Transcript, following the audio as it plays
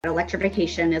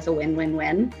Electrification is a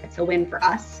win-win-win. It's a win for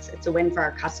us, it's a win for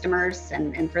our customers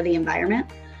and for the environment.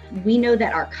 We know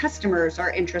that our customers are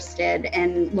interested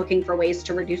in looking for ways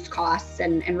to reduce costs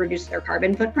and reduce their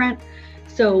carbon footprint.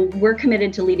 So we're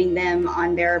committed to leading them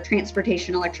on their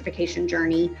transportation electrification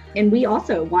journey. And we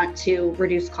also want to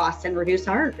reduce costs and reduce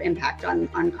our impact on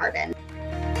carbon.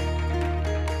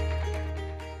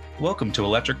 Welcome to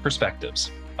Electric Perspectives,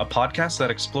 a podcast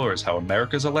that explores how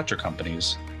America's electric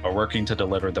companies are working to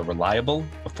deliver the reliable,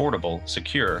 affordable,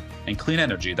 secure, and clean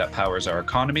energy that powers our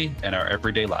economy and our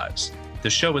everyday lives.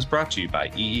 The show is brought to you by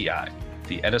EEI,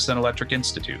 the Edison Electric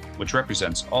Institute, which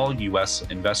represents all U.S.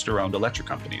 investor-owned electric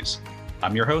companies.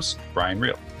 I'm your host, Brian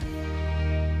Reel.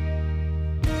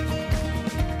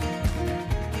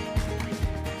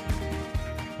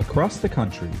 Across the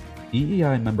country,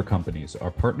 EEI member companies are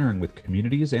partnering with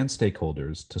communities and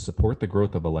stakeholders to support the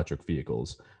growth of electric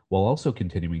vehicles, while also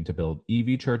continuing to build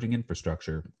EV charging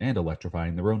infrastructure and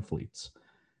electrifying their own fleets.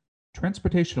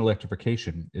 Transportation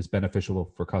electrification is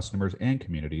beneficial for customers and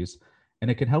communities,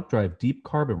 and it can help drive deep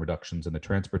carbon reductions in the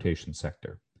transportation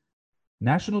sector.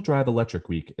 National Drive Electric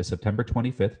Week is September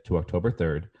 25th to October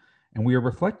 3rd, and we are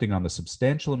reflecting on the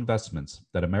substantial investments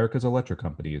that America's electric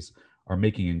companies are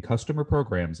making in customer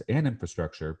programs and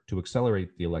infrastructure to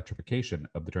accelerate the electrification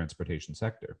of the transportation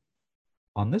sector.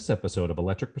 On this episode of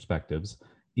Electric Perspectives,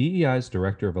 EEI's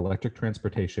Director of Electric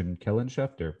Transportation, Kellen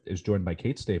Schefter, is joined by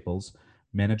Kate Staples,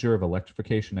 Manager of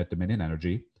Electrification at Dominion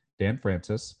Energy, Dan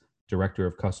Francis, Director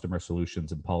of Customer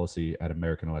Solutions and Policy at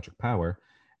American Electric Power,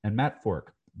 and Matt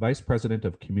Fork, Vice President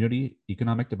of Community,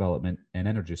 Economic Development, and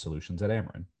Energy Solutions at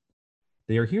Ameren.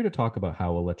 They are here to talk about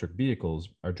how electric vehicles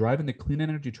are driving the clean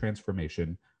energy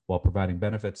transformation while providing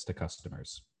benefits to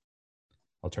customers.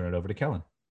 I'll turn it over to Kellen.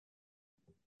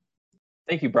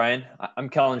 Thank you, Brian. I'm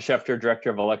Kellen Schefter, Director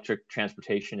of Electric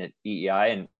Transportation at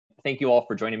EEI, and thank you all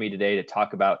for joining me today to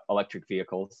talk about electric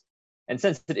vehicles. And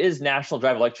since it is National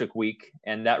Drive Electric Week,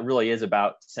 and that really is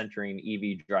about centering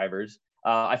EV drivers,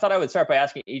 I thought I would start by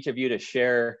asking each of you to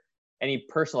share any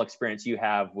personal experience you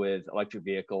have with electric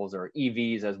vehicles, or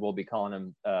EVs as we'll be calling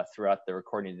them throughout the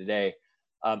recording today.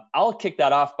 I'll kick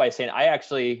that off by saying I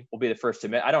actually will be the first to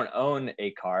admit I don't own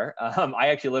a car. I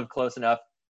actually live close enough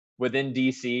within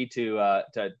DC to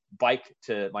bike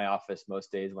to my office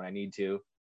most days when I need to.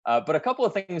 But a couple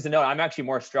of things to note, I'm actually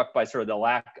more struck by sort of the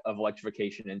lack of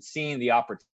electrification and seeing the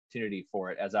opportunity for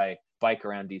it as I bike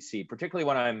around DC, particularly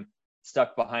when I'm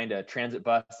stuck behind a transit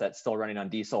bus that's still running on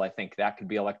diesel. I think that could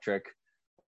be electric,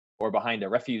 or behind a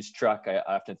refuse truck. I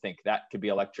often think that could be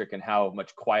electric, and how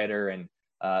much quieter and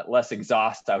less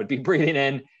exhaust I would be breathing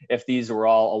in if these were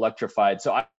all electrified.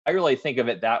 So I really think of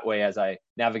it that way as I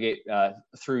navigate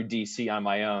through DC on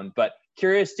my own. But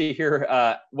curious to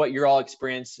hear what your all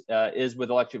experience is with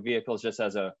electric vehicles, just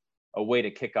as a way to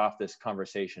kick off this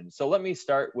conversation. So let me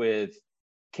start with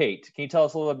Kate. Can you tell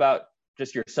us a little about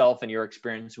just yourself and your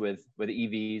experience with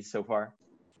EVs so far?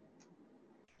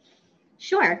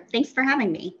 Sure, thanks for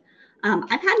having me.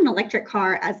 I've had an electric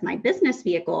car as my business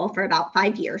vehicle for about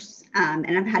 5 years, and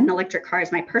I've had an electric car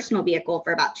as my personal vehicle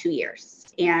for about 2 years.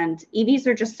 And EVs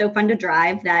are just so fun to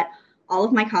drive that all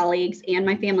of my colleagues and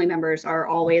my family members are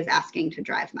always asking to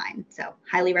drive mine. So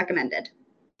highly recommended.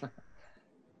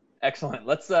 Excellent.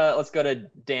 Let's go to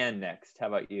Dan next. How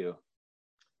about you?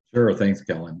 Sure, thanks,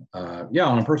 Kellen. Yeah,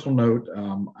 on a personal note,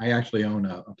 I actually own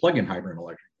a plug-in hybrid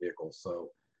electric vehicle. So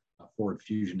Ford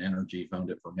Fusion Energy,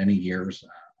 owned it for many years.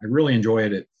 I really enjoy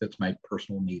it. It fits my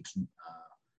personal needs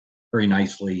very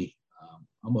nicely.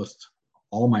 Almost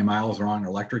all my miles are on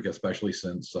electric, especially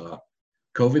since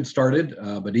COVID started.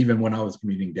 But even when I was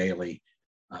commuting daily,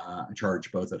 I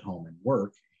charge both at home and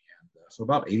work. And so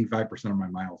about 85% of my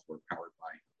miles were powered by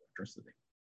electricity.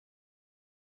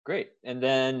 Great. And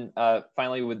then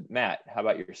finally with Matt, how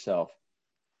about yourself?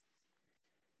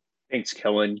 Thanks,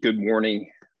 Kellen. Good morning.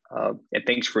 And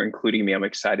thanks for including me. I'm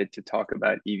excited to talk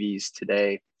about EVs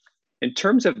today. In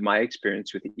terms of my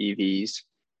experience with EVs,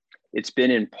 it's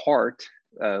been in part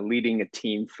leading a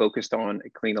team focused on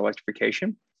clean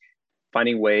electrification,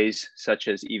 finding ways such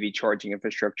as EV charging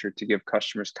infrastructure to give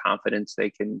customers confidence they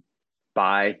can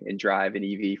buy and drive an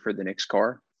EV for the next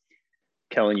car.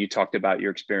 Kellen, you talked about your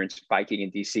experience biking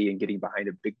in DC and getting behind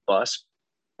a big bus.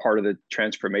 Part of the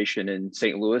transformation in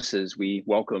St. Louis is we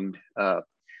welcomed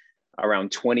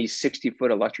around 20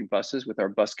 60-foot electric buses with our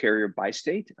bus carrier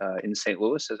Bi-State in St.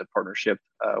 Louis as a partnership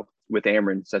with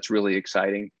Ameren. So that's really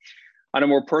exciting. On a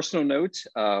more personal note,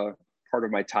 part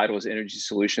of my title is Energy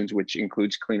Solutions, which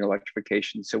includes clean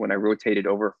electrification. So when I rotated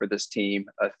over for this team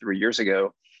 3 years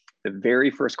ago, the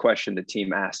very first question the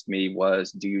team asked me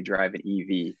was, do you drive an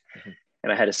EV?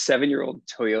 And I had a 7-year-old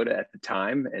Toyota at the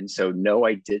time. And so no,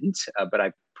 I didn't, but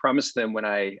I promised them when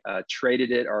I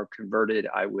traded it or converted,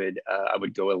 I would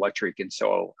go electric. And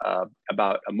so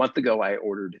about a month ago, I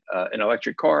ordered an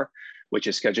electric car, which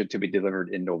is scheduled to be delivered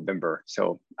in November.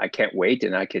 So I can't wait,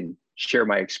 and I can share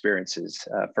my experiences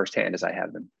firsthand as I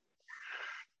have them.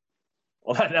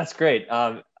 Well, that's great.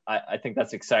 I think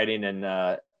that's exciting. And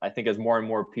I think as more and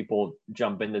more people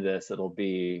jump into this, it'll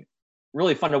be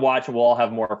really fun to watch. We'll all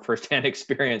have more firsthand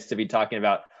experience to be talking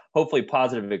about, hopefully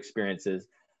positive experiences.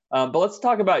 But let's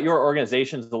talk about your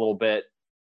organizations a little bit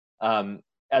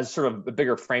as sort of a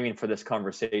bigger framing for this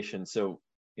conversation. So,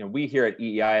 we here at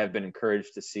EEI have been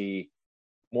encouraged to see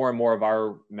more and more of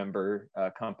our member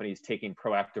companies taking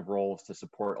proactive roles to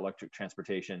support electric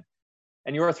transportation.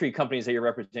 And your 3 companies that you're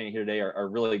representing here today are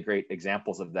really great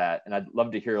examples of that. And I'd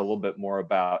love to hear a little bit more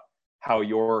about how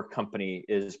your company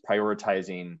is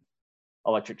prioritizing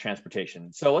electric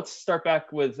transportation. So let's start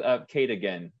back with Kate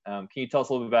again. Can you tell us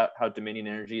a little bit about how Dominion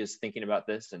Energy is thinking about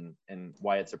this and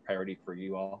why it's a priority for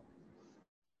you all?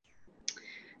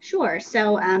 Sure.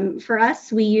 So for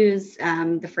us, we use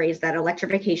the phrase that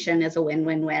electrification is a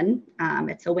win-win-win.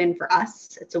 It's a win for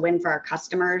us, it's a win for our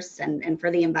customers and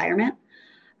for the environment.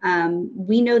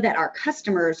 We know that our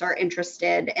customers are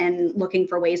interested in looking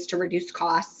for ways to reduce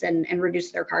costs and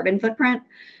reduce their carbon footprint.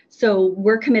 So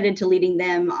we're committed to leading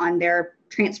them on their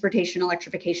transportation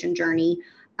electrification journey.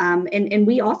 And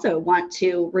we also want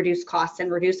to reduce costs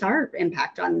and reduce our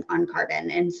impact on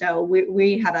carbon. And so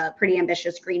we have a pretty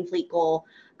ambitious green fleet goal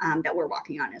that we're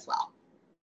working on as well.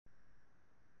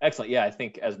 Excellent. Yeah, I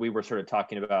think as we were sort of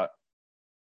talking about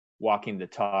walking the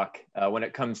talk, when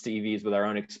it comes to EVs with our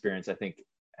own experience, I think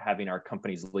having our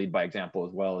companies lead by example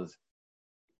as well is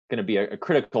going to be a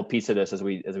critical piece of this as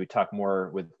we talk more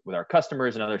with our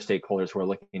customers and other stakeholders who are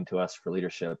looking to us for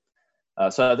leadership.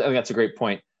 So I think that's a great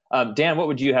point. Dan, what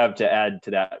would you have to add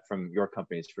to that from your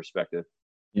company's perspective?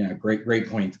 Yeah, great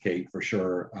points, Kate, for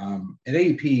sure. At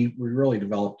AEP, we really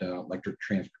developed an electric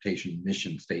transportation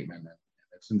mission statement, and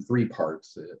it's in 3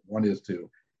 parts. One is to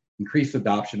increase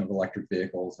adoption of electric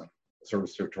vehicles and the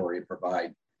service territory and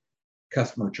provide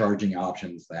customer charging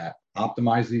options that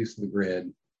optimize the use of the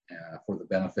grid for the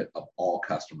benefit of all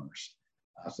customers.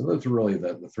 So those are really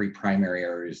the 3 primary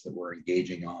areas that we're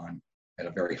engaging on at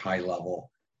a very high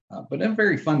level. But in a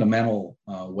very fundamental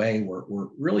way, we're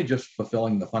really just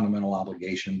fulfilling the fundamental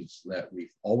obligations that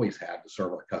we've always had to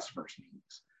serve our customers'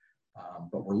 needs.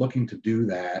 But we're looking to do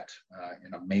that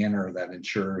in a manner that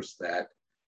ensures that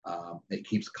it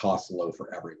keeps costs low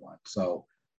for everyone. So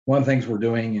one of the things we're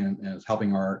doing is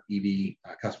helping our EV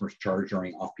customers charge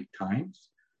during off-peak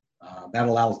times. That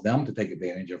allows them to take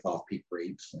advantage of off-peak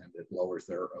rates, and it lowers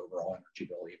their overall energy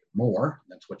bill even more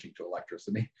than switching to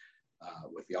electricity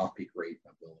with the off-peak rate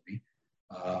ability.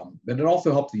 But it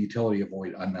also helps the utility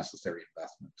avoid unnecessary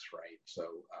investments, right? So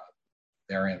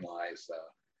therein lies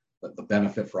the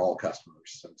benefit for all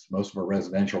customers, since most of our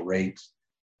residential rates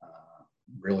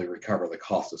really recover the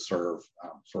cost to serve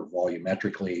sort of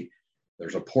volumetrically.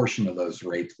 There's a portion of those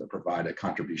rates that provide a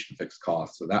contribution fixed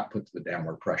cost, so that puts the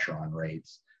downward pressure on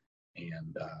rates.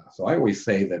 And so I always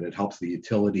say that it helps the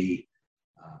utility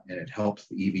and it helps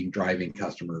the EV driving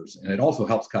customers, and it also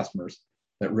helps customers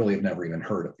that really have never even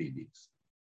heard of EVs.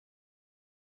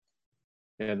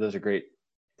 Yeah, those are great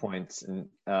points. And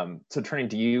so turning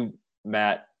to you,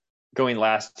 Matt, going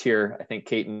last here, I think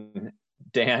Kate and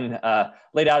Dan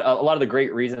laid out a lot of the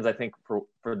great reasons, I think, for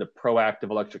the proactive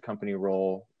electric company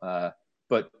role.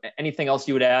 But anything else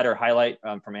you would add or highlight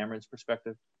from Ameren's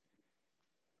perspective?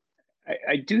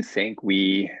 I do think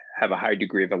we have a high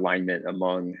degree of alignment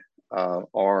among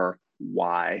our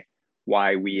why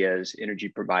we as energy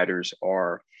providers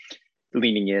are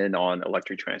leaning in on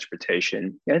electric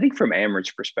transportation. And I think from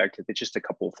Ameren's perspective, it's just a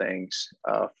couple of things.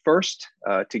 First,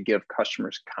 to give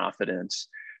customers confidence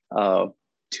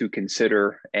to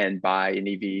consider and buy an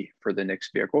EV for the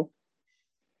next vehicle.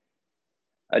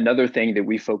 Another thing that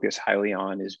we focus highly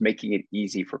on is making it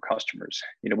easy for customers.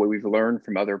 What we've learned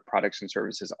from other products and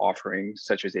services offerings,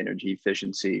 such as energy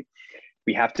efficiency,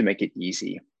 we have to make it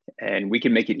easy. And we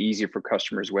can make it easier for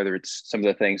customers, whether it's some of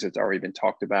the things that's already been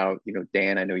talked about.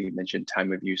 Dan, I know you mentioned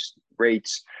time of use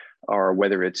rates, or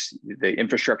whether it's the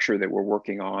infrastructure that we're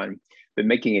working on, but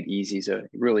making it easy is a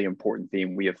really important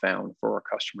theme we have found for our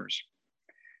customers.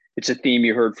 It's a theme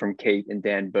you heard from Kate and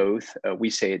Dan both. We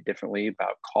say it differently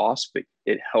about costs, but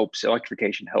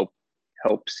electrification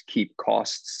helps keep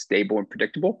costs stable and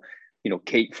predictable.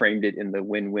 Kate framed it in the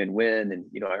win-win-win, and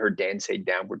I heard Dan say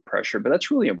downward pressure, but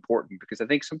that's really important because I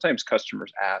think sometimes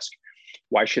customers ask,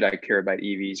 why should I care about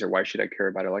EVs or why should I care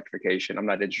about electrification? I'm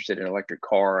not interested in an electric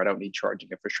car. I don't need charging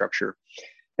infrastructure.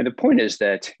 And the point is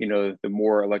that, the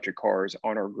more electric cars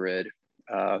on our grid,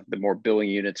 the more billing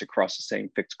units across the same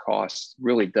fixed costs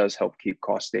really does help keep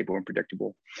costs stable and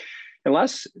predictable. And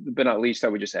last but not least, I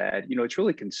would just add, it's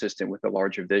really consistent with the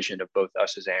larger vision of both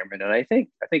us as Ameren. And I think,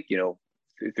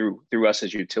 through us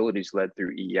as utilities led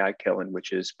through EEI, Kellen,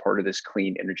 which is part of this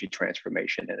clean energy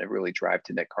transformation and a really drive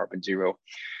to net carbon zero.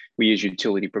 We as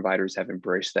utility providers have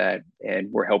embraced that,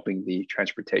 and we're helping the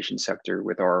transportation sector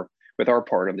with our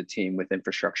part of the team with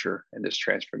infrastructure and this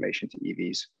transformation to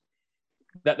EVs.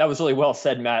 That was really well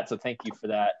said, Matt. So thank you for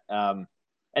that.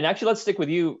 And actually, let's stick with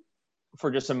you for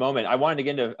just a moment. I wanted to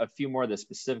get into a few more of the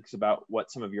specifics about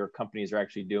what some of your companies are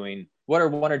actually doing. What are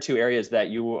one or two areas that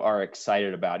you are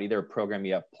excited about, either a program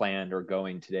you have planned or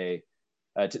going today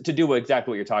to do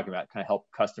exactly what you're talking about, kind of help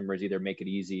customers either make it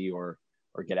easy or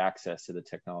get access to the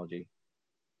technology?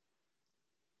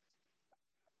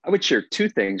 I would share two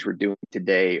things we're doing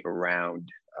today around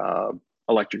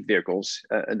electric vehicles.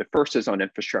 And the first is on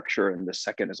infrastructure and the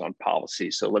second is on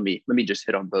policy. So let me just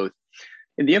hit on both.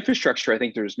 In the infrastructure, I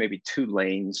think there's maybe two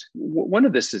lanes. One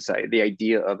of this is the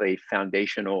idea of a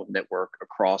foundational network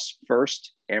across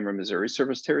first Ameren Missouri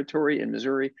service territory in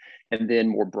Missouri, and then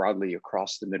more broadly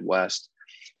across the Midwest.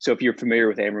 So if you're familiar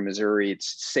with Ameren Missouri,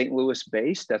 it's St. Louis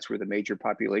based. That's where the major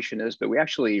population is. But we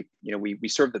actually, we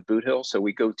serve the Boot Hill. So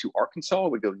we go to Arkansas,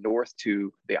 we go north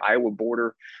to the Iowa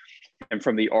border. And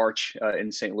from the Arch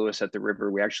in St. Louis at the river,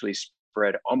 we actually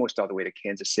spread almost all the way to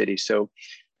Kansas City. So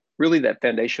really that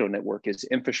foundational network is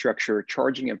infrastructure,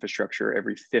 charging infrastructure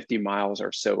every 50 miles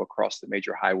or so across the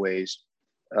major highways,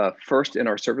 first in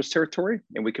our service territory.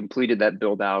 And we completed that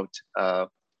build out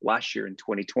last year in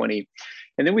 2020.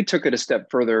 And then we took it a step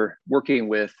further, working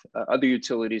with other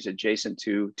utilities adjacent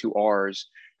to ours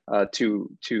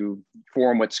to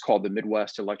form what's called the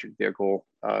Midwest Electric Vehicle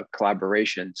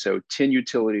Collaboration. So 10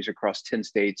 utilities across 10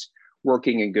 states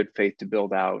working in good faith to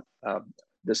build out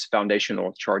this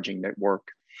foundational charging network.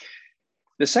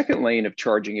 The second lane of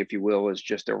charging, if you will, is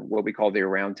just what we call the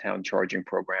around town charging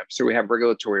program. So we have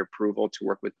regulatory approval to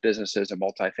work with businesses and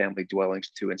multifamily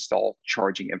dwellings to install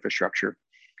charging infrastructure.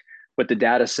 What the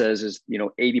data says is,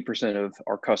 80% of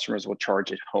our customers will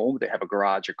charge at home. They have a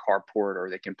garage, a carport, or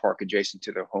they can park adjacent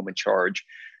to their home and charge.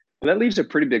 But that leaves a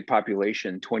pretty big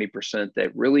population, 20%,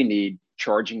 that really need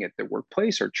charging at their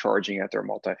workplace or charging at their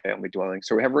multifamily dwelling.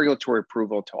 So we have regulatory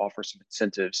approval to offer some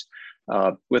incentives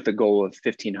with the goal of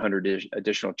 1,500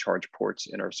 additional charge ports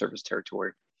in our service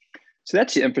territory. So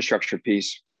that's the infrastructure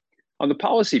piece. On the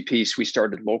policy piece, we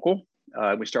started local.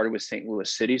 We started with St.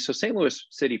 Louis City. So St. Louis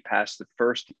City passed the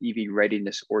first EV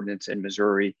readiness ordinance in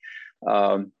Missouri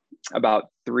about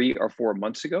 3 or 4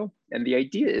 months ago. And the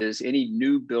idea is any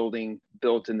new building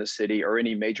built in the city or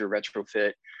any major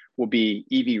retrofit will be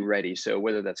EV ready. So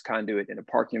whether that's conduit in a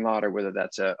parking lot or whether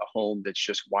that's a home that's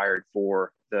just wired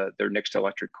for their next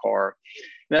electric car.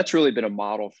 And that's really been a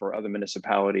model for other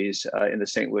municipalities in the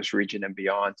St. Louis region and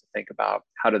beyond to think about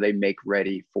how do they make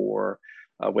ready for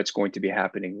what's going to be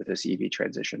happening with this EV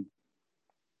transition.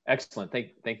 Excellent.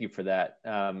 Thank you for that.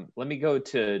 Let me go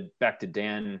back to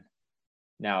Dan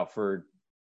now for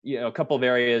a couple of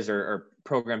areas or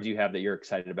programs you have that you're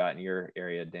excited about in your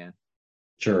area, Dan.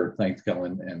 Sure, thanks,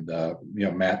 Kellen, and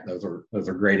Matt. Those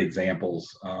are great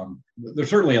examples. There's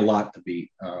certainly a lot to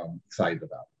be excited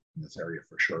about in this area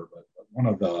for sure. But one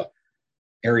of the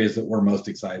areas that we're most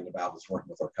excited about is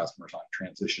working with our customers on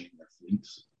transitioning their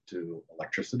fleets to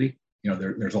electricity.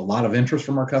 There's a lot of interest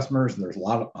from our customers. There's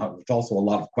also a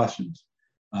lot of questions,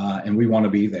 and we want to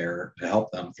be there to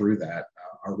help them through that.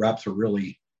 Our reps are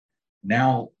really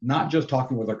now not just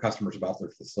talking with our customers about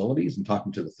their facilities and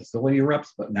talking to the facility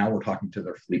reps, but now we're talking to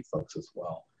their fleet folks as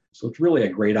well. So it's really a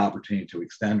great opportunity to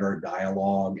extend our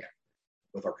dialogue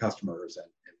with our customers and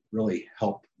really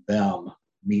help them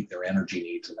meet their energy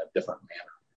needs in a different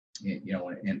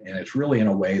manner. And it's really in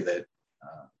a way that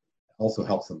also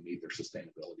helps them meet their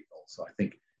sustainability goals. So I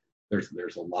think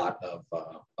there's a lot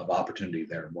of opportunity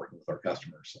there in working with our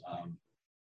customers.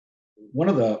 One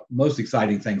of the most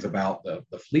exciting things about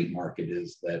the fleet market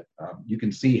is that you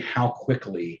can see how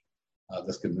quickly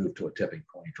this can move to a tipping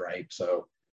point, right? So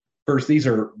first, these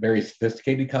are very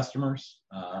sophisticated customers,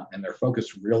 and they're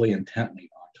focused really intently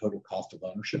on total cost of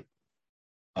ownership.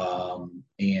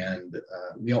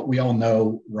 We all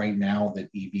know right now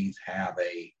that EVs have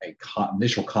a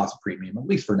initial cost premium, at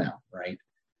least for now, right?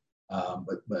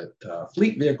 But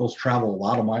fleet vehicles travel a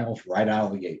lot of miles right out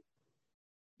of the gate.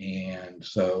 And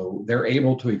so they're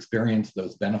able to experience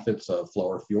those benefits of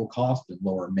lower fuel cost and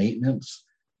lower maintenance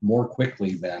more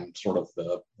quickly than sort of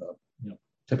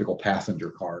the typical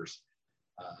passenger cars.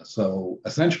 So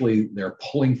essentially, they're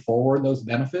pulling forward those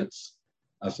benefits.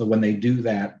 So when they do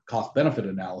that cost benefit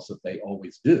analysis, they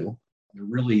always do, you're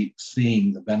really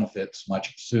seeing the benefits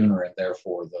much sooner, and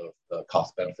therefore the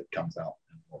cost benefit comes out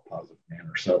in a more positive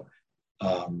manner. So,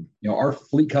 our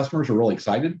fleet customers are really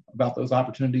excited about those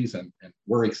opportunities, and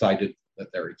we're excited that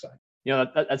they're excited.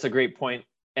 That's a great point.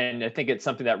 And I think it's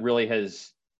something that really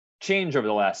has changed over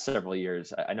the last several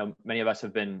years. I know many of us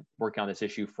have been working on this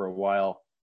issue for a while.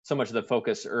 So much of the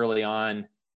focus early on,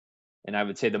 and I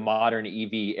would say the modern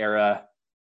EV era,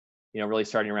 really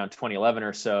starting around 2011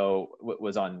 or so,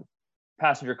 was on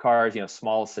passenger cars,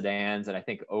 small sedans. And I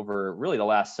think over really the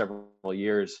last several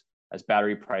years, as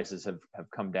battery prices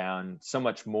have come down, so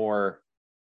much more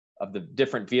of the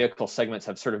different vehicle segments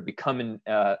have sort of become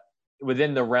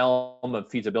within the realm of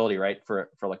feasibility, right, for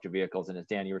electric vehicles. And as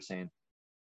Dan, you were saying,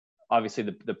 obviously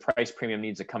the price premium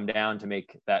needs to come down to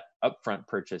make that upfront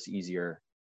purchase easier.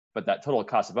 But that total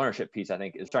cost of ownership piece, I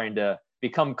think, is starting to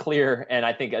become clear. And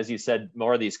I think, as you said,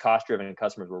 more of these cost-driven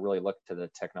customers will really look to the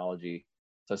technology.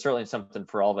 So certainly something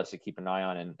for all of us to keep an eye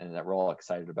on, and that we're all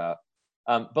excited about.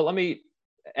 But let me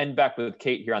end back with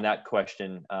Kate here on that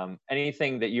question.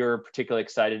 Anything that you're particularly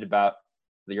excited about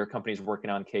that your company's working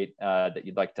on, Kate, that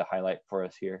you'd like to highlight for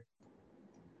us here?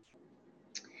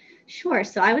 Sure.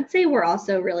 So I would say we're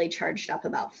also really charged up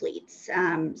about fleets.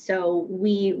 So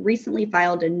we recently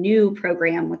filed a new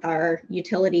program with our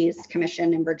Utilities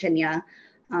Commission in Virginia,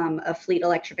 a fleet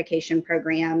electrification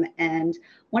program. And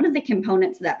one of the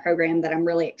components of that program that I'm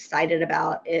really excited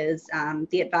about is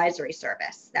the advisory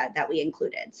service that we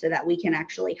included, so that we can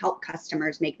actually help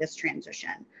customers make this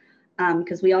transition.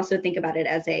 Because we also think about it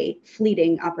as a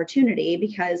fleeting opportunity,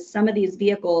 because some of these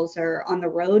vehicles are on the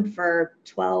road for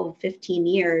 12, 15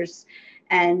 years.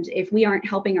 And if we aren't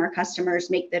helping our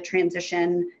customers make the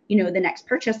transition, the next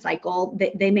purchase cycle,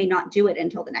 they may not do it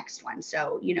until the next one.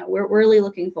 So, we're really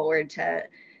looking forward to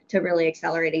really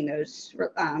accelerating those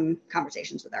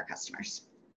conversations with our customers.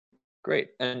 Great.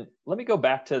 And let me go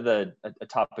back to a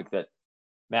topic that,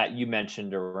 Matt, you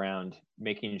mentioned around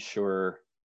making sure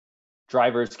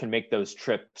drivers can make those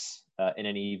trips in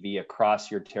an EV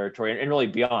across your territory and really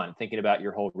beyond, thinking about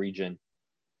your whole region.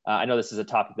 I know this is a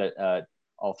topic that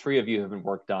all three of you have been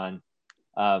worked on.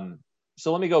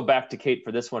 So let me go back to Kate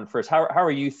for this one first. How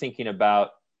are you thinking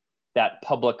about that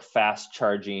public fast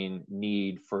charging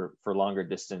need for longer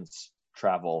distance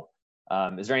travel?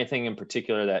 Is there anything in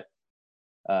particular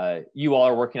that you all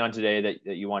are working on today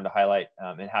that you wanted to highlight,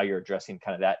 and how you're addressing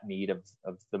kind of that need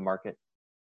of the market?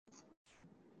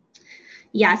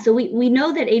 Yeah, so we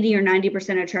know that 80 or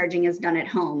 90% of charging is done at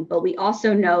home, but we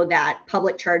also know that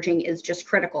public charging is just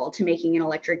critical to making an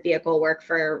electric vehicle work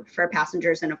for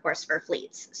passengers and, of course, for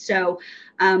fleets. So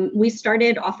we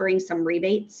started offering some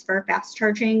rebates for fast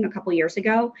charging a couple years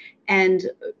ago. And,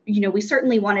 we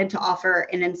certainly wanted to offer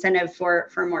an incentive for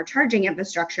more charging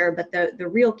infrastructure, but the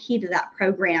real key to that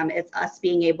program is us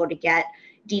being able to get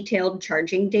detailed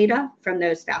charging data from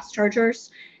those fast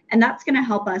chargers. And that's going to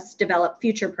help us develop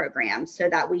future programs so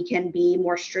that we can be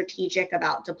more strategic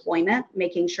about deployment,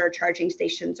 making sure charging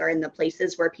stations are in the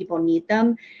places where people need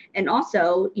them. And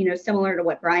also, similar to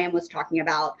what Brian was talking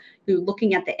about,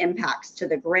 looking at the impacts to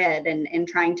the grid and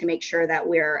trying to make sure that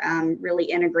we're really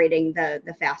integrating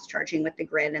the fast charging with the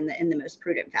grid in the most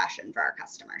prudent fashion for our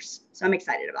customers. So I'm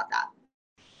excited about that.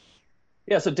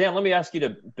 Yeah. So Dan, let me ask you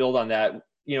to build on that.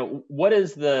 What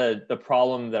is the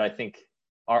problem that I think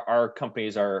our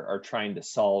companies are trying to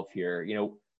solve here?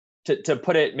 To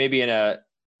put it maybe in a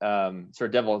sort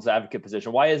of devil's advocate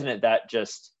position, why isn't it that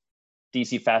just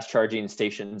DC fast charging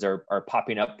stations are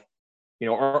popping up,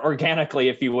 or organically,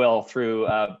 if you will, through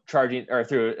charging or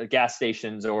through gas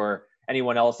stations or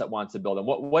anyone else that wants to build them?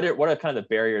 What are kind of the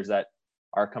barriers that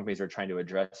our companies are trying to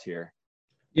address here?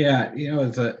 Yeah,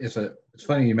 it's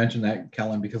funny you mentioned that,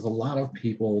 Kellen, because a lot of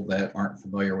people that aren't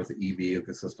familiar with the EV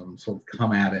ecosystem sort of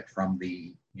come at it from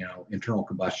the internal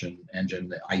combustion engine,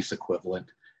 the ICE equivalent,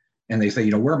 and they say,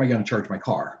 where am I going to charge my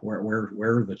car? Where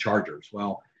are the chargers?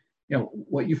 Well,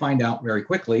 what you find out very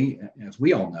quickly, as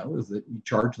we all know, is that you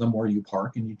charge them where you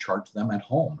park and you charge them at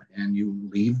home, and you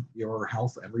leave your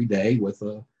house every day with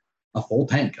a full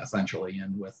tank essentially,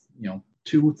 and with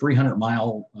 200-300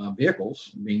 mile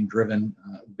vehicles being driven,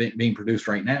 being produced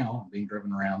right now, being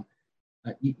driven around.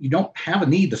 You don't have a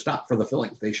need to stop for the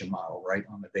filling station model, right,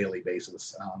 on a daily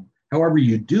basis. However,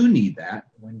 you do need that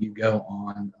when you go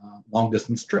on long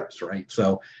distance trips, right?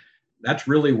 So that's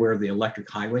really where the Electric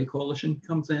Highway Coalition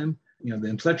comes in.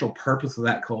 The essential purpose of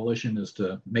that coalition is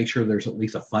to make sure there's at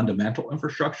least a fundamental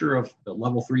infrastructure of the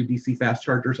level 3 DC fast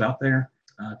chargers out there.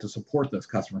 to support those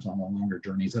customers on the longer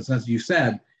journeys. As you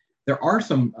said, there are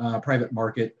some private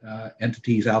market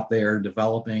entities out there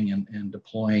developing and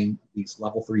deploying these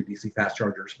level 3 DC fast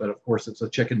chargers, but of course it's a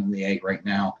chicken and the egg right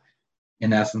now.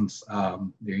 In essence,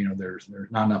 there's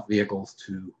not enough vehicles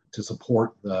to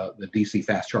support the DC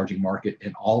fast charging market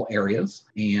in all areas.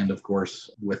 And of course,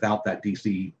 without that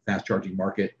DC fast charging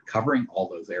market covering all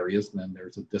those areas, then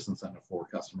there's a disincentive for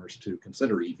customers to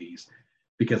consider EVs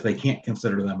because they can't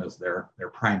consider them as their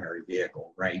primary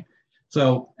vehicle, right?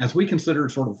 So as we consider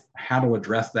sort of how to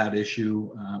address that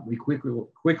issue, we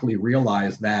quickly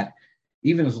realized that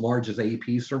even as large as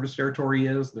AEP's service territory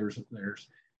is,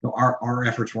 our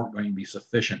efforts weren't going to be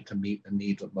sufficient to meet the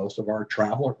needs of most of our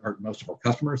most of our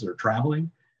customers that are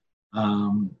traveling.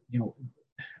 I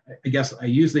guess I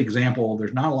use the example,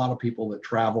 there's not a lot of people that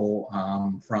travel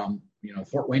from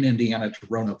Fort Wayne, Indiana to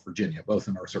Roanoke, Virginia, both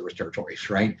in our service territories,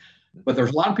 right? But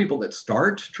there's a lot of people that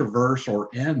start, traverse, or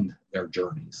end their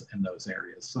journeys in those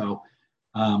areas. So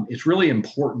it's really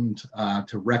important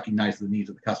to recognize the needs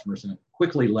of the customers, and it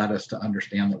quickly led us to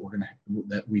understand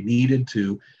that we needed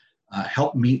to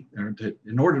help meet,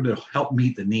 in order to help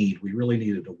meet the need, we really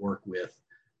needed to work with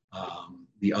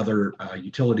the other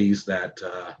utilities that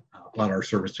flood our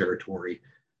service territory.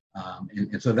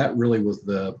 And so that really was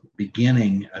the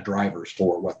beginning drivers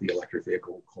for what the Electric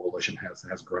Vehicle Coalition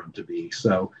has grown to be.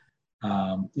 So,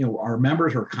 our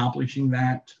members are accomplishing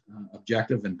that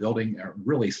objective and building,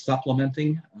 really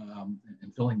supplementing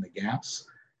and filling the gaps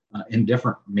in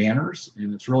different manners.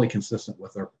 And it's really consistent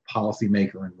with our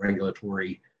policymaker and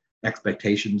regulatory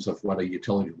expectations of what a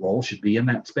utility role should be in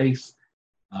that space.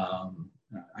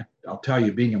 I'll tell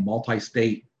you, being a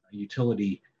multi-state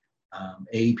utility,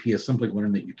 AEP has simply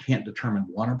learned that you can't determine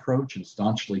one approach and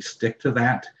staunchly stick to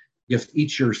that because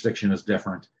each jurisdiction is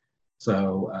different.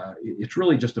 So it's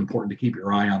really just important to keep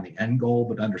your eye on the end goal,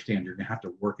 but understand you're going to have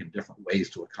to work in different ways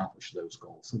to accomplish those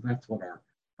goals. So that's what our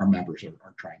members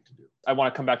are trying to do. I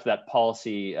want to come back to that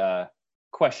policy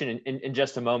question in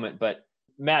just a moment, but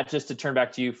Matt, just to turn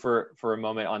back to you for a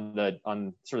moment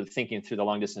on sort of thinking through the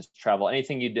long distance travel,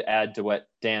 anything you'd add to what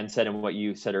Dan said and what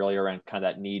you said earlier around kind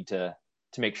of that need to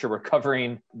make sure we're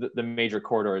covering the major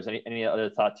corridors? Any other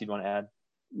thoughts you'd want to add?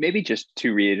 Maybe just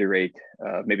to reiterate,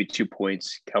 maybe 2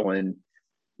 points, Kellen.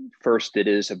 First, it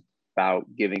is about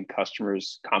giving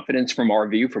customers confidence from our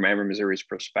view, from Ameren Missouri's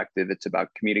perspective. It's about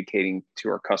communicating to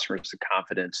our customers the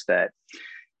confidence that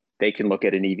they can look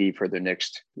at an EV for their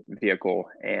next vehicle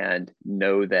and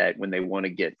know that when they want to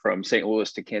get from St.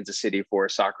 Louis to Kansas City for a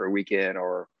soccer weekend,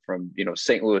 or from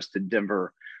St. Louis to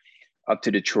Denver, up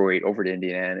to Detroit, over to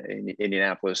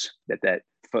Indianapolis, that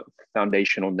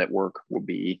foundational network will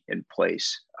be in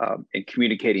place, and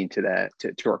communicating to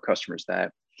our customers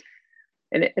that.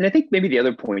 And I think maybe the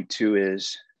other point too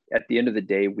is, at the end of the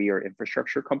day, we are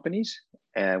infrastructure companies,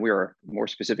 and we are more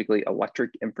specifically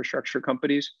electric infrastructure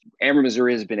companies. Ameren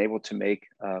Missouri has been able to make,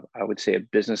 I would say, a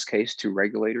business case to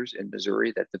regulators in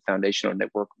Missouri that the foundational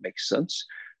network makes sense,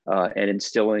 and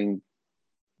instilling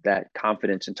that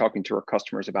confidence and talking to our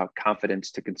customers about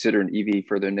confidence to consider an EV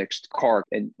for their next car.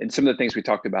 And some of the things we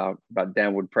talked about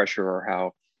downward pressure, or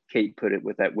how Kate put it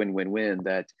with that win-win-win,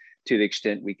 that to the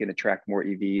extent we can attract more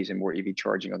EVs and more EV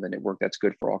charging on the network, that's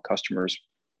good for all customers.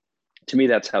 To me,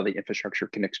 that's how the infrastructure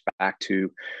connects back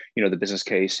to, the business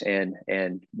case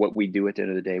and what we do at the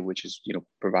end of the day, which is,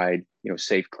 provide,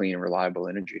 safe, clean, and reliable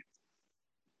energy.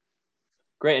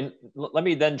 Great. And let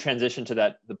me then transition to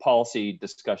the policy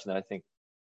discussion that I think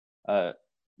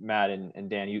Matt and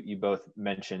Dan, you both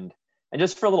mentioned. And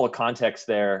just for a little context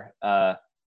there,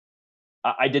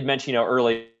 I did mention,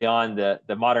 early on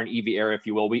the modern EV era, if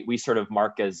you will, we sort of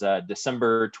mark as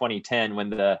December 2010 when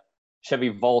the Chevy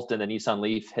Volt and the Nissan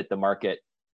Leaf hit the market.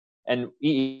 And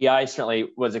EEI certainly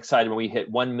was excited when we hit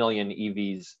 1 million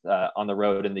EVs on the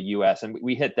road in the US. And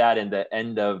we hit that in the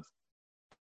end of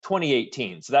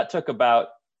 2018. So that took about,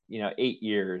 8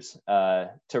 years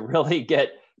to really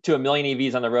get to 1 million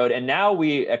EVs on the road. And now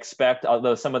we expect,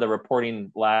 although some of the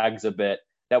reporting lags a bit,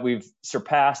 that we've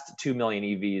surpassed 2 million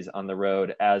EVs on the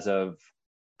road as of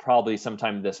probably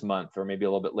sometime this month, or maybe a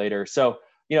little bit later. So,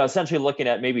 essentially looking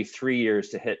at maybe 3 years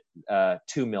to hit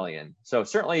 2 million. So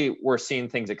certainly we're seeing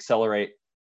things accelerate.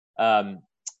 And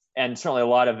certainly a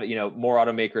lot of, more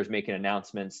automakers making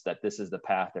announcements that this is the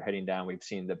path they're heading down. We've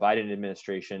seen the Biden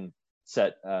administration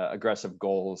set aggressive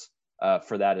goals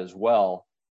for that as well.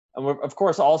 And we're, of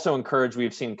course, also encouraged.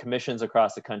 We've seen commissions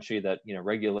across the country that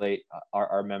regulate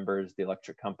our members, the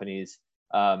electric companies,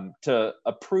 to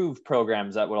approve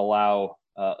programs that would allow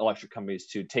electric companies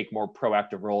to take more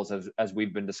proactive roles, as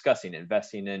we've been discussing,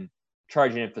 investing in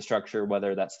charging infrastructure,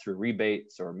 whether that's through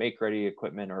rebates or make-ready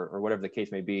equipment or whatever the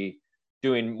case may be,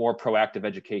 doing more proactive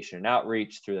education and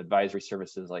outreach through advisory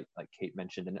services like Kate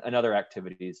mentioned and other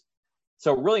activities.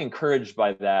 So really encouraged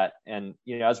by that. And,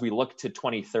 as we look to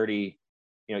 2030,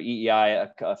 EEI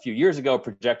a few years ago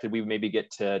projected we maybe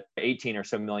get to 18 or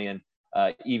so million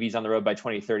EVs on the road by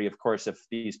 2030. Of course, if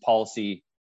these policy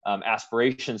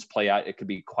aspirations play out, it could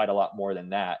be quite a lot more than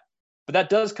that. But that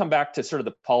does come back to sort of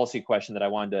the policy question that I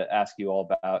wanted to ask you all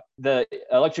about. The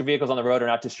electric vehicles on the road are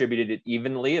not distributed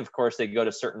evenly. Of course, they go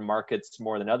to certain markets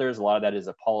more than others. A lot of that is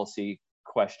a policy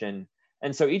question.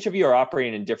 And so each of you are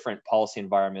operating in different policy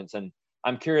environments. And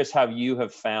I'm curious how you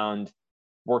have found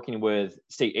working with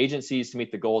state agencies to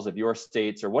meet the goals of your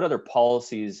states, or what other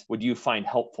policies would you find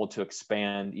helpful to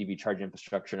expand EV charging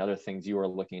infrastructure and other things you are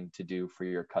looking to do for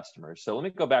your customers? So let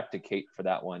me go back to Kate for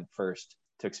that one first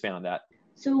to expand on that.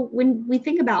 So when we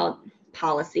think about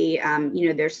policy,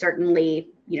 there's certainly,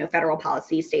 federal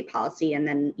policy, state policy, and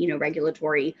then,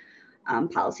 regulatory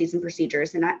policies and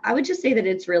procedures. And I would just say that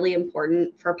it's really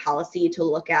important for policy to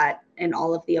look at an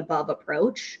all of the above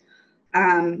approach.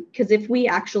 Because if we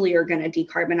actually are going to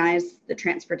decarbonize the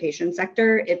transportation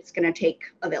sector, it's going to take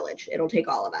a village. It'll take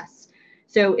all of us.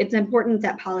 So it's important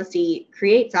that policy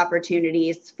creates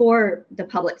opportunities for the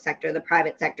public sector, the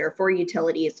private sector, for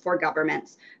utilities, for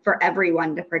governments, for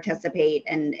everyone to participate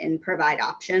and provide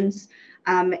options.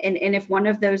 And if one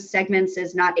of those segments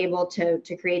is not able to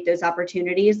create those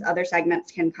opportunities, other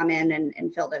segments can come in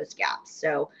and fill those gaps.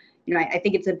 So, I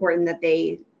think it's important that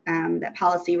that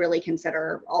policy really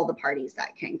consider all the parties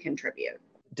that can contribute.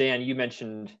 Dan, you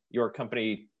mentioned your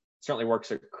company certainly works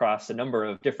across a number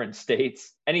of different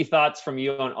states. Any thoughts from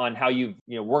you on how you've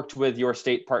worked with your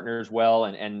state partners well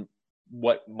and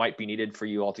what might be needed for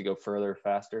you all to go further,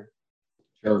 faster?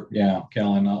 Sure. Yeah,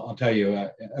 Kellen, I'll tell you,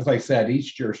 as I said,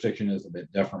 each jurisdiction is a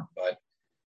bit different, but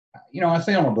I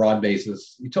say on a broad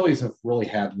basis, utilities have really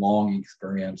had long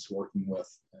experience working with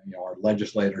our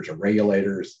legislators or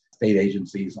regulators, state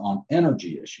agencies on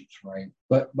energy issues, right?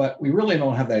 But we really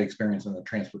don't have that experience in the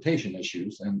transportation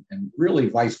issues, and really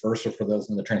vice versa for those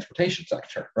in the transportation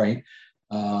sector, right?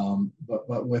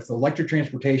 But with electric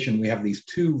transportation, we have these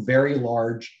two very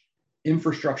large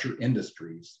infrastructure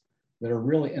industries that are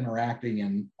really interacting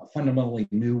in fundamentally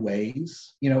new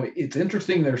ways. It's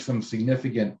interesting, there's some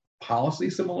significant policy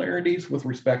similarities with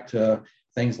respect to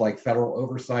things like federal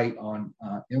oversight on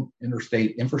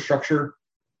interstate infrastructure,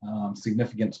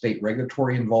 significant state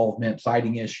regulatory involvement,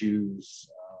 siting issues,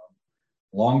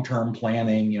 long-term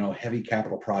planning, heavy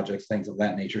capital projects, things of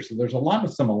that nature. So there's a lot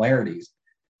of similarities.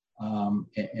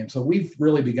 And so we've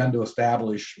really begun to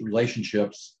establish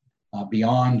relationships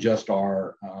beyond just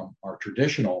our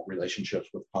traditional relationships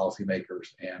with policymakers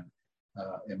and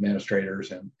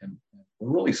administrators. And we're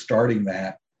really starting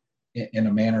that in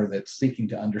a manner that's seeking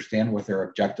to understand what their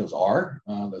objectives are,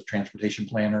 those transportation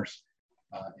planners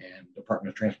and Department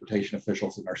of Transportation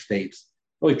officials in our states,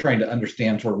 really trying to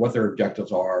understand sort of what their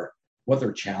objectives are, what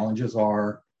their challenges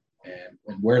are,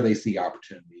 and where they see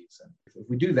opportunities. And if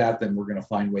we do that, then we're going to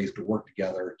find ways to work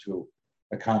together to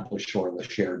accomplish sort of the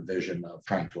shared vision of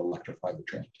trying to electrify the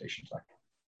transportation sector.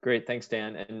 Great, thanks,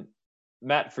 Dan. And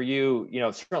Matt, for you,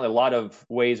 certainly a lot of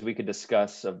ways we could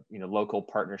discuss of, local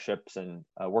partnerships and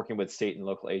working with state and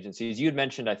local agencies. You had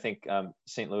mentioned, I think,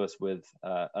 St. Louis with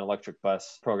an electric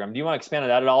bus program. Do you want to expand on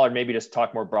that at all, or maybe just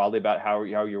talk more broadly about how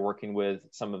you're working with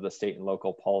some of the state and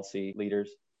local policy leaders?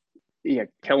 Yeah,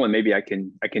 Kellen, maybe I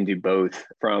can do both.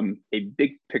 From a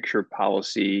big picture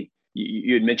policy,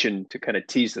 you had mentioned, to kind of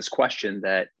tease this question,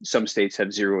 that some states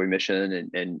have zero emission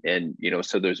and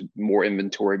so there's more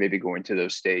inventory maybe going to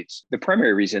those states. The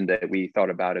primary reason that we thought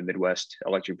about a Midwest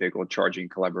electric vehicle charging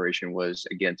collaboration was,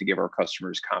 again, to give our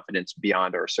customers confidence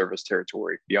beyond our service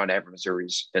territory, beyond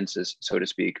Missouri's fences, so to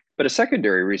speak. But a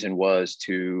secondary reason was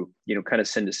to, kind of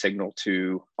send a signal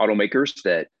to automakers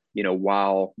that,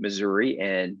 while Missouri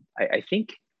and I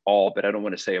think all, but I don't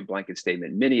want to say a blanket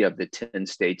statement, many of the 10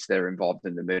 states that are involved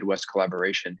in the Midwest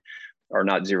collaboration are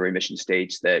not zero emission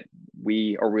states, that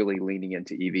we are really leaning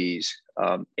into EVs.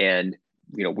 And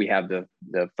we have the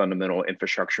fundamental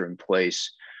infrastructure in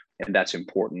place, and that's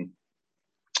important.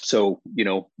 So,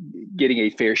 getting a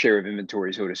fair share of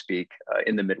inventory, so to speak,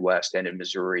 in the Midwest and in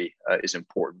Missouri is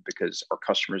important because our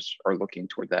customers are looking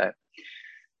toward that.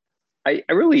 I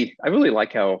really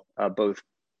like how both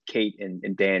Kate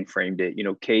and Dan framed it.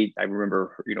 Kate, I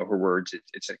remember, her words,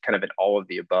 it's a kind of an all of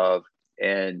the above.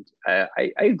 And I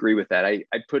agree with that. I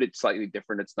put it slightly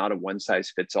different. It's not a one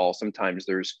size fits all. Sometimes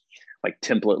there's like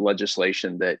template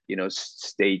legislation that,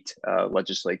 state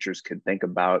legislatures could think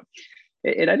about.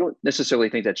 And I don't necessarily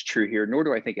think that's true here, nor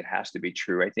do I think it has to be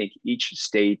true. I think each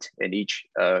state and each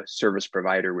service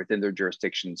provider within their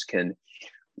jurisdictions can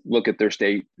look at their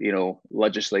state,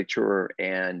 legislature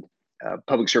and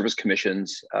public service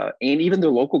commissions, and even their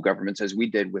local governments, as we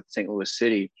did with St. Louis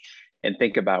City, and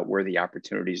think about where the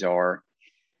opportunities are.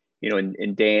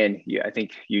 And Dan, I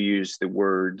think you used the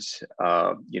words,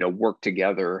 work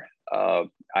together.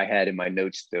 I had in my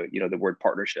notes the word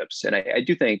partnerships, and I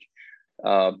do think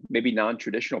maybe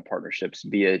non-traditional partnerships,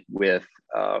 be it with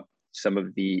some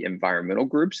of the environmental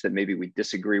groups that maybe we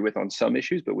disagree with on some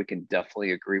issues, but we can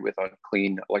definitely agree with on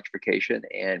clean electrification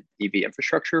and EV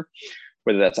infrastructure,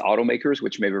 whether that's automakers,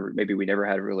 which maybe we never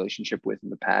had a relationship with in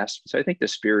the past. So I think the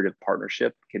spirit of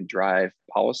partnership can drive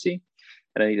policy.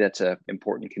 And I think that's an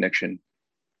important connection.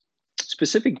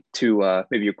 Specific to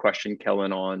maybe your question,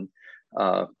 Kellen, on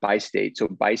Bi-State. So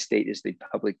Bi-State is the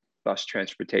public bus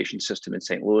transportation system in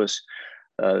St. Louis.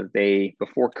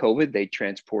 Before COVID, they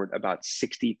transport about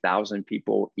 60,000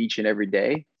 people each and every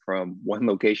day from one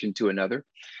location to another.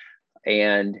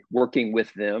 And working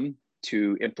with them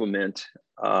to implement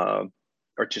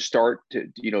or to start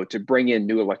to bring in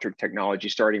new electric technology,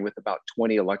 starting with about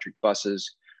 20 electric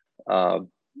buses,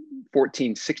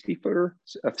 14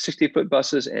 60-foot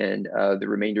buses, and the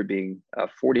remainder being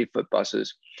 40-foot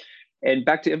buses. And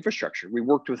back to infrastructure, we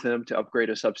worked with them to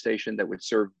upgrade a substation that would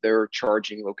serve their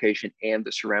charging location and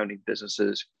the surrounding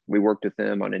businesses. We worked with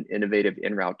them on an innovative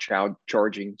in-route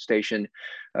charging station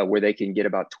where they can get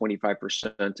about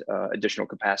 25% additional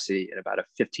capacity and about a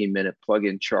 15-minute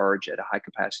plug-in charge at a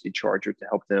high-capacity charger to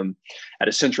help them at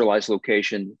a centralized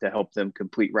location to help them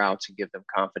complete routes and give them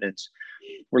confidence.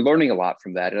 We're learning a lot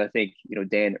from that. And I think,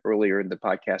 Dan earlier in the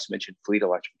podcast mentioned fleet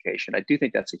electrification. I do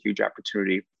think that's a huge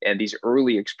opportunity. And these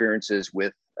early experiences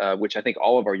with, which I think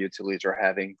all of our utilities are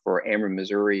having for Ameren,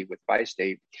 Missouri with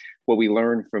Bi-State, what we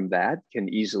learn from that can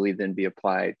easily then be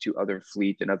applied to other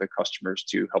fleet and other customers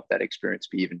to help that experience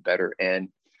be even better and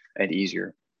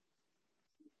easier.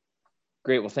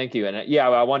 Great, well, thank you. And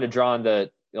I want to draw on the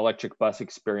electric bus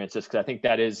experiences because I think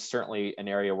that is certainly an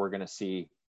area we're going to see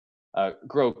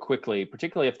grow quickly,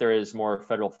 particularly if there is more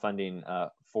federal funding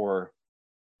for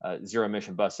zero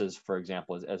emission buses, for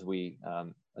example, as we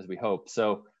hope.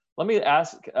 So let me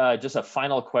ask just a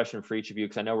final question for each of you,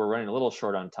 because I know we're running a little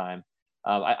short on time.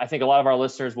 I think a lot of our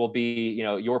listeners will be,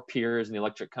 your peers in the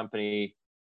electric company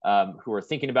who are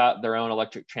thinking about their own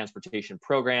electric transportation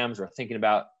programs or thinking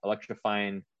about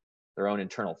electrifying their own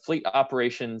internal fleet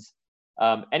operations.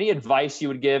 Any advice you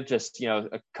would give, just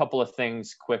a couple of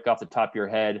things quick off the top of your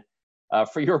head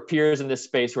for your peers in this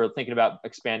space who are thinking about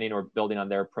expanding or building on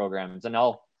their programs? And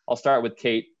I'll start with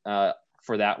Kate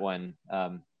for that one.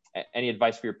 Any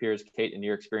advice for your peers, Kate, in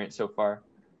your experience so far?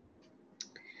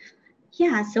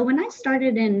 Yeah, so when I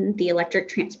started in the electric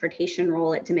transportation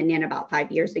role at Dominion about 5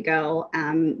 years ago,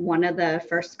 one of the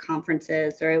first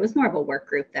conferences, or it was more of a work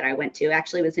group that I went to,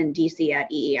 actually was in DC at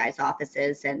EEI's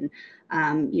offices. And,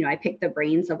 I picked the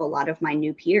brains of a lot of my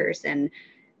new peers. And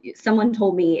someone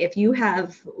told me, if you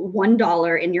have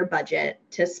 $1 in your budget,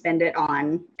 to spend it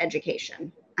on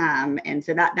education. And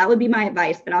so that would be my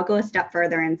advice, but I'll go a step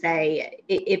further and say,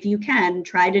 if you can,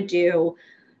 try to do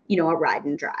a ride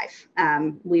and drive.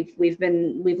 We've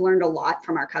learned a lot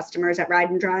from our customers at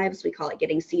Ride and Drives. We call it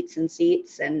getting seats in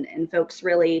seats, and folks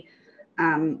really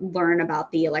learn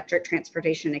about the electric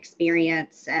transportation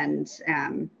experience and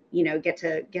get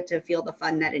to feel the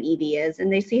fun that an EV is,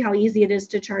 and they see how easy it is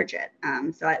to charge it.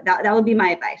 So that would be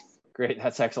my advice. Great,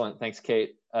 that's excellent. Thanks,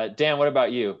 Kate. Dan, what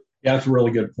about you? Yeah, that's a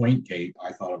really good point, Kate.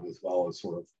 I thought of it as well as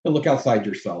sort of look outside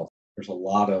yourself. There's a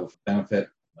lot of benefit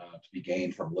to be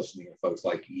gained from listening to folks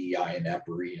like EEI and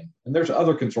EPRI. And there's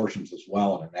other consortiums as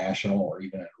well at a national or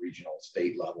even at a regional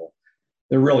state level.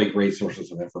 They're really great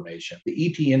sources of information. The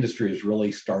ET industry is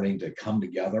really starting to come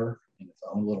together in its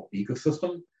own little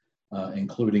ecosystem,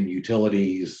 including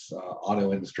utilities,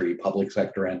 auto industry, public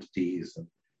sector entities,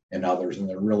 and others. And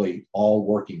they're really all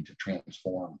working to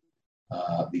transform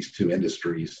these two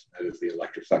industries, that is the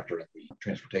electric sector and the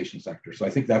transportation sector. So I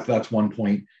think that's one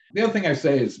point. The other thing I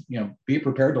say is, be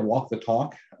prepared to walk the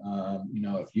talk.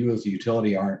 If you as a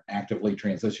utility aren't actively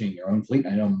transitioning your own fleet,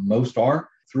 I know most are,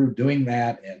 through doing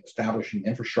that and establishing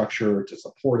infrastructure to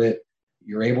support it,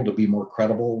 you're able to be more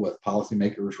credible with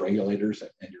policymakers, regulators,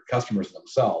 and your customers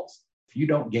themselves. If you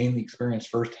don't gain the experience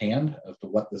firsthand as to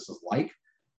what this is like,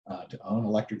 to own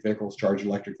electric vehicles, charge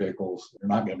electric vehicles, you're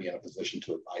not going to be in a position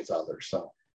to advise others. So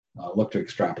look to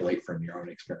extrapolate from your own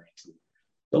experiences.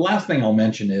 The last thing I'll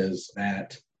mention is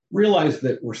that realize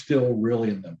that we're still really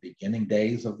in the beginning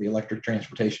days of the electric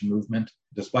transportation movement.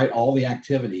 Despite all the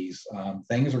activities,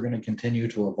 things are going to continue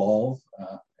to evolve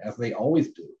as they always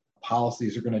do.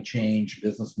 Policies are going to change,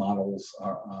 business models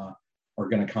are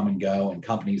going to come and go, and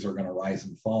companies are going to rise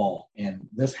and fall. And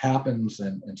this happens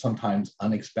in sometimes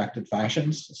unexpected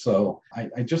fashions. So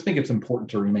I just think it's important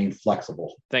to remain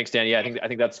flexible. Thanks, Dan. Yeah, I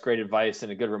think that's great advice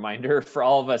and a good reminder for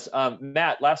all of us.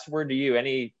 Matt, last word to you.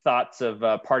 Any thoughts of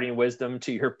parting wisdom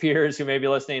to your peers who may be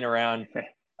listening around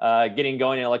getting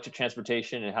going in electric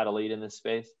transportation and how to lead in this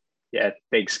space? Yeah,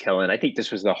 thanks, Kellen. I think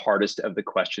this was the hardest of the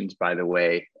questions, by the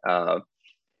way.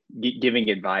 Giving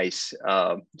advice.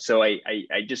 So I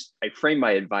frame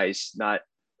my advice not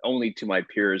only to my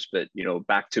peers, but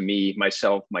back to me,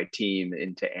 myself, my team,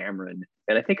 and to Ameren.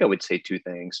 And I think I would say two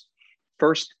things.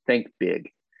 First, think big.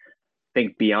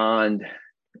 Think beyond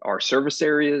our service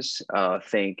areas.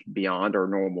 Think beyond our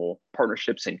normal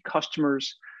partnerships and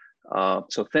customers.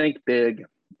 So think big.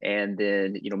 And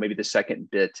then maybe the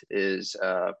second bit is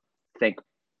think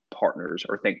partners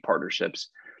or think partnerships.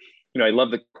 I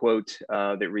love the quote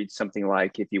that reads something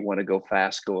like, if you want to go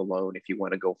fast, go alone. If you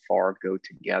want to go far, go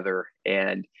together.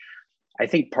 And I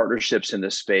think partnerships in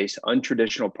this space,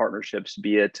 untraditional partnerships,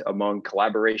 be it among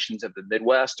collaborations of the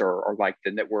Midwest or like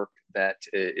the network that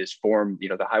is formed,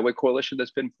 the Highway Coalition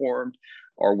that's been formed,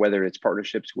 or whether it's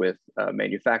partnerships with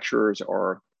manufacturers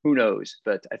or who knows.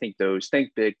 But I think those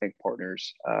think big, think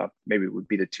partners, maybe would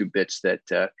be the two bits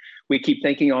that we keep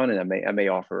thinking on, and I may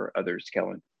offer others,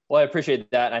 Kellen. Well, I appreciate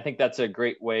that. And I think that's a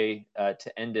great way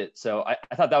to end it. So I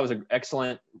thought that was an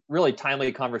excellent, really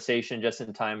timely conversation just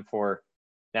in time for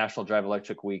National Drive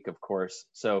Electric Week, of course.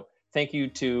 So thank you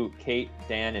to Kate,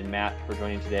 Dan, and Matt for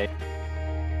joining today.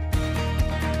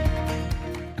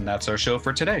 And that's our show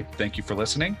for today. Thank you for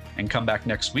listening, and come back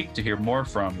next week to hear more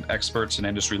from experts and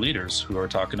industry leaders who are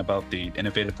talking about the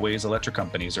innovative ways electric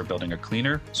companies are building a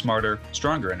cleaner, smarter,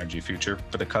 stronger energy future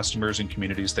for the customers and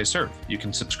communities they serve. You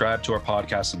can subscribe to our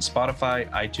podcast on Spotify,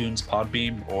 iTunes,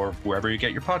 Podbean, or wherever you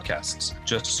get your podcasts.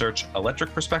 Just search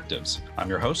Electric Perspectives. I'm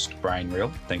your host, Brian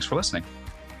Reel. Thanks for listening.